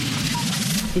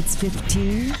It's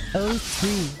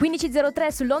 15:03.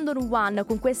 15:03 su London One.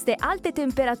 Con queste alte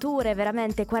temperature,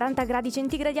 veramente 40 gradi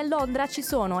centigradi a Londra ci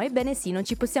sono. Ebbene sì, non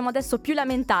ci possiamo adesso più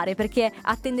lamentare perché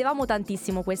attendevamo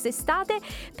tantissimo quest'estate.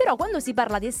 Però quando si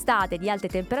parla di estate, di alte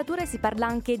temperature, si parla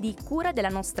anche di cura della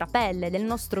nostra pelle, del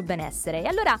nostro benessere. E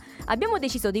allora abbiamo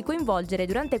deciso di coinvolgere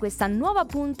durante questa nuova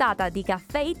puntata di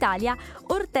Caffè Italia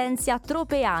Ortensia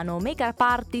Tropeano, make-up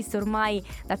artist ormai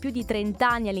da più di 30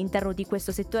 anni all'interno di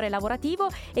questo settore lavorativo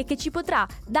e che ci potrà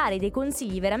dare dei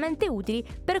consigli veramente utili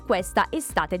per questa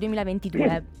estate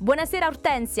 2022. Buonasera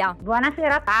Ortensia.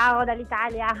 Buonasera, ciao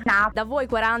dall'Italia. Ciao. Da voi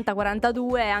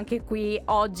 40-42, anche qui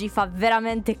oggi fa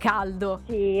veramente caldo.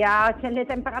 Sì, le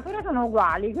temperature sono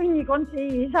uguali, quindi i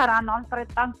consigli saranno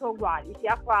altrettanto uguali,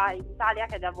 sia qua in Italia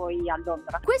che da voi a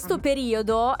Londra. Questo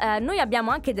periodo noi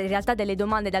abbiamo anche in realtà delle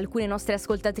domande da alcune nostre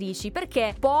ascoltatrici,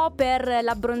 perché un po' per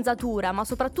l'abbronzatura, ma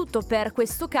soprattutto per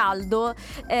questo caldo,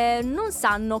 non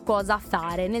sanno cosa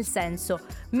fare, nel senso,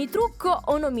 mi trucco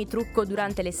o non mi trucco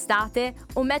durante l'estate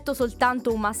o metto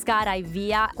soltanto un mascara e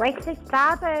via?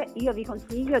 Quest'estate io vi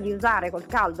consiglio di usare, col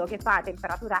caldo che fa a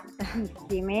temperature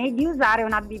altissime, di usare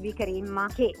una BB cream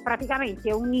che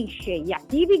praticamente unisce gli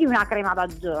attivi di una crema da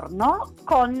giorno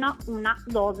con una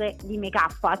dose di make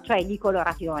up, cioè di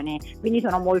colorazione, quindi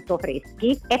sono molto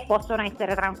freschi e possono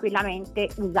essere tranquillamente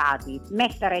usati.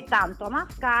 Mettere tanto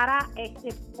mascara e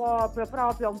se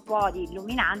proprio un po' di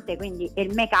illuminante, quindi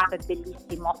il make up è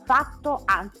bellissimo, fatto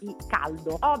anti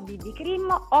caldo. O BB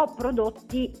cream o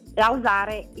prodotti da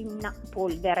usare in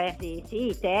polvere.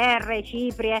 Sì, terre,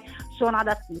 ciprie sono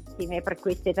adattissime per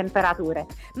queste temperature.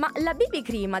 Ma la BB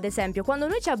cream, ad esempio, quando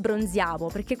noi ci abbronziamo,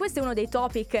 perché questo è uno dei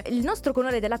topic, il nostro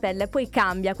colore della pelle poi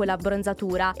cambia con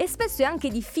l'abbronzatura e spesso è anche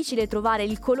difficile trovare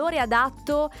il colore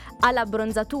adatto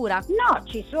all'abbronzatura. No,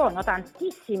 ci sono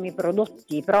tantissimi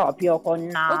prodotti proprio con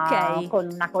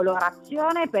una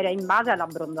colorazione in base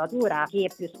all'abbronzatura, chi è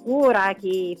più scura,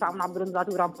 chi fa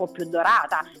un'abbronzatura un po' più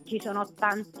dorata, ci sono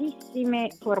tantissime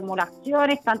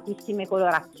formulazioni, tantissime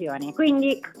colorazioni,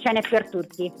 quindi ce n'è per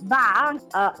tutti. Va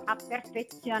a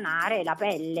perfezionare la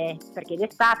pelle, perché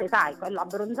d'estate, sai, con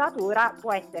l'abbronzatura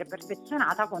può essere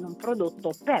perfezionata con un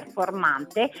prodotto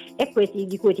performante, e questi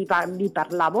di cui vi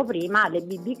parlavo prima, le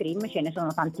BB cream, ce ne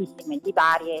sono tantissime di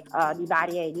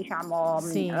varie diciamo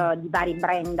sì. Di vari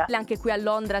brand. Anche qui a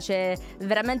Londra c'è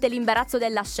veramente l'imbarazzo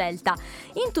della scelta.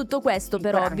 In tutto questo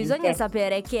però bisogna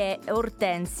sapere che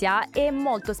Ortensia è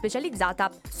molto specializzata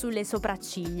sulle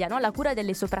sopracciglia, no? La cura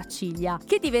delle sopracciglia,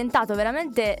 che è diventato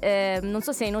veramente, non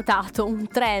so se hai notato, un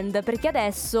trend, perché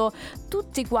adesso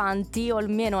tutti quanti, o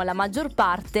almeno la maggior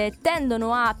parte,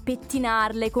 tendono a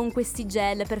pettinarle con questi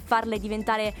gel per farle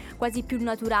diventare quasi più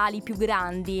naturali, più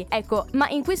grandi. Ecco, ma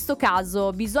in questo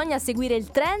caso bisogna seguire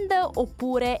il trend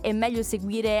oppure è meglio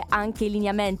seguire anche i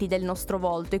lineamenti del nostro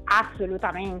volto?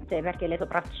 Assolutamente, perché le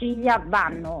sopracciglia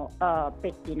vanno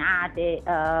pettinate,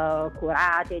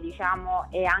 curate, diciamo,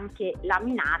 e anche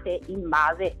laminate in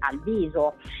base al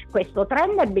viso. Questo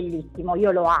trend è bellissimo,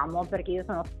 io lo amo perché io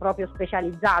sono proprio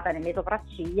specializzata nelle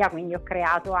sopracciglia, quindi ho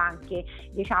creato anche,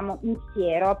 diciamo, un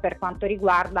siero per quanto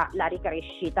riguarda la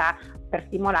ricrescita, per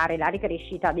stimolare la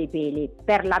ricrescita dei peli.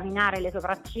 Per laminare le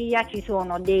sopracciglia ci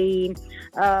sono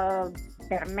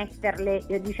per metterle,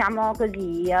 diciamo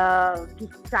così,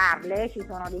 fissarle, ci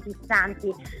sono dei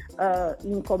fissanti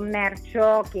in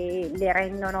commercio che le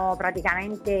rendono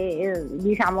praticamente,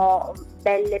 diciamo,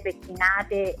 belle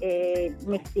pettinate e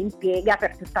messe in piega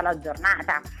per tutta la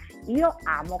giornata. Io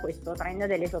amo questo trend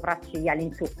delle sopracciglia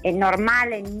all'insù. È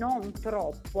normale non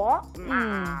troppo,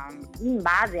 ma in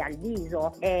base al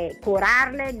viso, e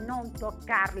curarle, non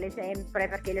toccarle sempre,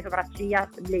 perché le sopracciglia,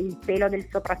 il pelo del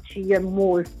sopracciglio è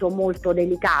molto molto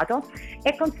delicato,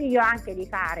 e consiglio anche di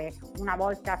fare una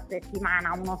volta a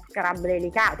settimana uno scrub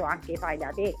delicato, anche fai da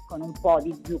te, con un po'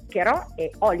 di zucchero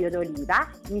e olio d'oliva,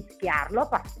 mischiarlo,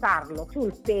 passarlo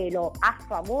sul pelo a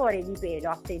favore di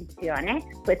pelo, attenzione,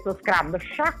 questo scrub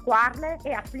sciacquarle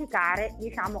e applicare,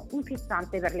 diciamo, un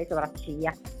fissante per le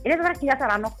sopracciglia, e le sopracciglia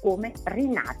saranno come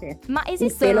rinate. Ma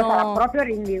esistono il pelo sarà proprio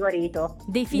rinvigorito.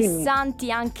 dei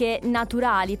fissanti anche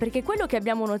naturali? Perché quello che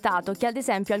abbiamo notato è che ad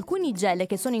esempio alcuni gel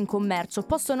che sono in commercio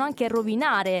possono anche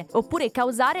rovinare oppure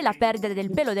causare la perdita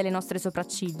del pelo delle nostre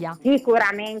sopracciglia.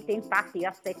 Sicuramente, infatti io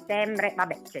a settembre,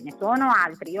 ce ne sono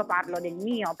altri, io parlo del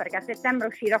mio, perché a settembre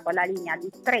uscirò con la linea di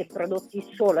 3 prodotti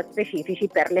solo specifici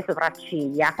per le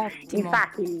sopracciglia. Ottimo.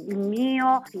 Infatti il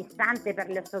mio fissante per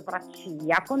le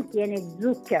sopracciglia contiene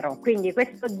zucchero, quindi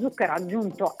questo zucchero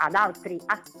aggiunto ad altri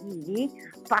attivi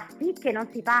fa sì che non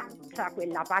si faccia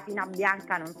quella patina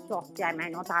bianca. Non so se hai mai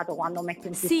notato quando metti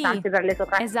un fissante per le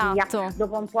sopracciglia, esatto.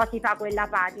 dopo un po' si fa quella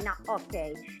patina.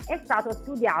 Ok, è stato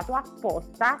studiato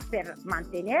apposta per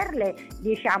mantenerle,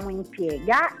 diciamo, in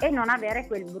piega e non avere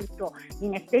quel brutto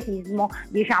inestetismo,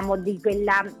 diciamo, di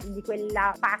quella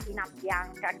patina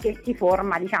bianca che si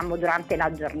forma, diciamo, durante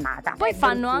la giornata. Poi È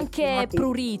fanno bruttissimo, anche sì.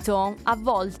 prurito a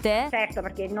volte. Certo,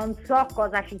 perché non so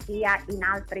cosa ci sia in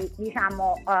altri,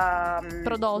 diciamo,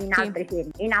 Prodotti.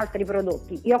 in altri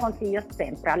prodotti. Io consiglio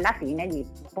sempre alla fine di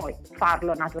poi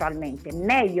farlo naturalmente.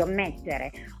 Meglio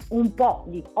mettere un po'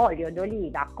 di olio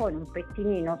d'oliva con un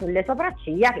pettinino sulle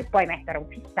sopracciglia che poi mettere un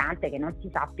fissante che non si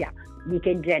sappia di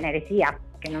che genere sia,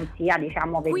 che non sia,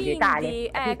 diciamo, vegetale. Quindi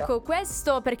capito? ecco,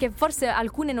 questo perché forse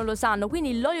alcune non lo sanno,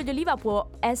 quindi l'olio di oliva può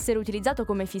essere utilizzato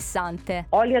come fissante.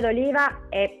 Olio d'oliva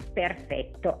è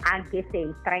perfetto, anche se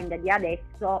il trend di adesso,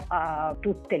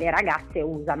 tutte le ragazze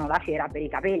usano la cera per i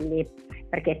capelli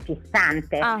perché è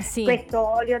fissante. Ah, sì.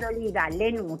 Questo olio d'oliva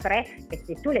le nutre e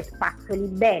se tu le spazzoli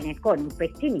bene con un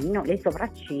pettinino le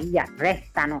sopracciglia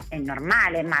restano, è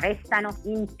normale, ma restano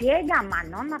in piega ma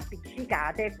non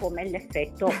appiccicate come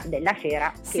l'effetto della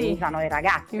cera che Sì, usano le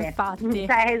ragazze. infatti.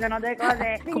 Cioè, sono due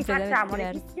cose, quindi Completamente facciamo, le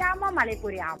diverse. fissiamo ma le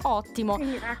curiamo. Ottimo.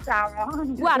 Quindi facciamo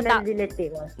Guarda, le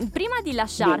dilettevoli. prima di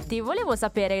lasciarti, volevo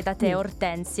sapere da te,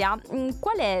 Ortensia,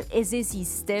 qual è, se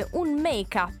esiste, un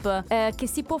make-up che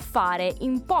si può fare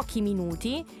in pochi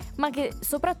minuti, ma che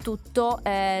soprattutto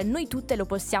noi tutte lo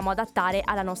possiamo adattare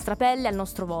alla nostra pelle, al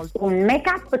nostro volto. Un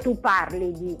make-up, tu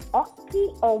parli di occhi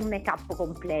o un make-up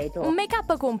completo? Un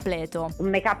make-up completo. Un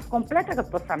make-up completo che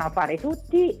possano fare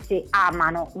tutti se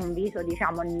amano un viso,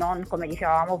 diciamo, non, come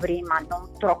dicevamo prima, non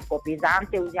troppo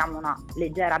pesante. Usiamo una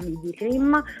leggera BB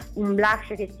cream, un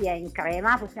blush che sia in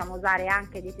crema, possiamo usare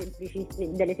anche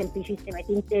delle semplicissime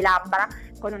tinte labbra.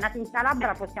 Con una tinta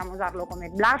labbra possiamo usarlo come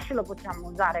blush, lo possiamo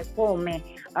usare come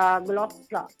gloss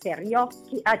per gli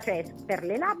occhi, cioè per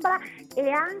le labbra e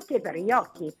anche per gli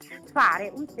occhi.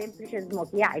 Fare un semplice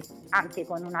smokey eyes anche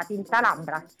con una tinta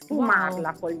labbra,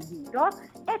 sfumarla col dito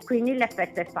e quindi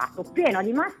l'effetto è fatto. Pieno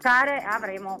di mascara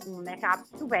avremo un make-up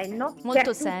stupendo,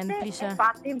 Molto semplice,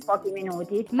 fatto in pochi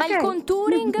minuti. Ma il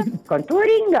contouring? Il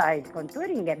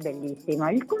contouring è bellissimo.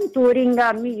 Il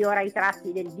contouring migliora i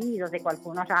tratti del viso. Se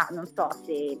qualcuno ha, non so,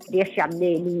 se riesce a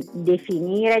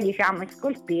definire, diciamo, e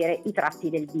scolpire i tratti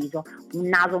del viso. Un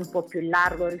naso un po' più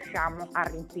largo riusciamo a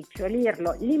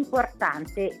rimpicciolirlo.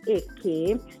 L'importante è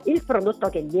che il prodotto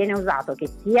che viene usato, che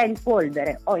sia in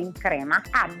polvere o in crema,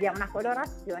 abbia una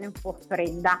colorazione un po'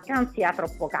 fredda, che non sia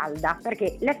troppo calda,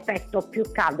 perché l'effetto più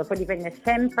caldo, poi dipende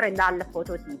sempre dal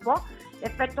fototipo,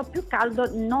 l'effetto più caldo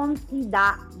non ti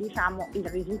dà, diciamo, il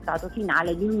risultato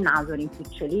finale di un naso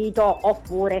rimpicciolito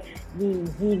oppure di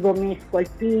zigomi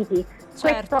scolpiti.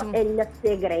 Certo. Questo è il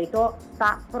segreto,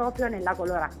 sta proprio nella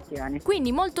colorazione.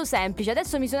 Quindi molto semplice.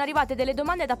 Adesso mi sono arrivate delle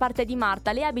domande da parte di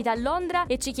Marta. Lei abita a Londra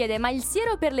e ci chiede: ma il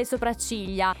siero per le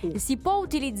sopracciglia si può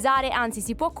utilizzare, anzi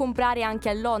si può comprare anche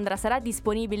a Londra? Sarà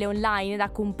disponibile online da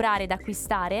comprare, da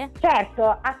acquistare? Certo,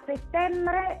 a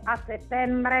settembre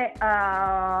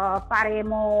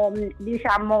faremo,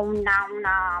 diciamo,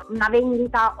 una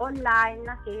vendita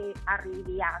online che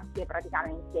arrivi anche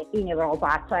praticamente in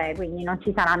Europa, cioè quindi non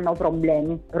ci saranno problemi,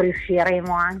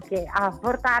 riusciremo anche a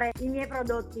portare i miei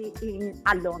prodotti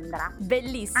a Londra.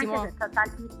 Bellissimo. Anche se sono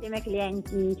tantissime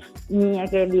clienti mie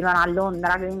che vivono a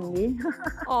Londra, quindi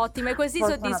ottimo, e così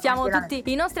soddisfiamo tutti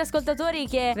i nostri ascoltatori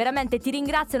che veramente ti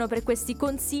ringraziano per questi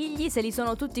consigli, se li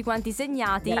sono tutti quanti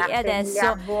segnati. Grazie e adesso mille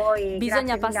a voi,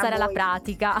 bisogna grazie passare alla mille a voi.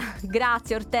 pratica.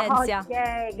 Grazie Ortensia.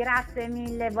 Ok, grazie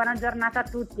mille, buona giornata a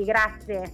tutti, grazie.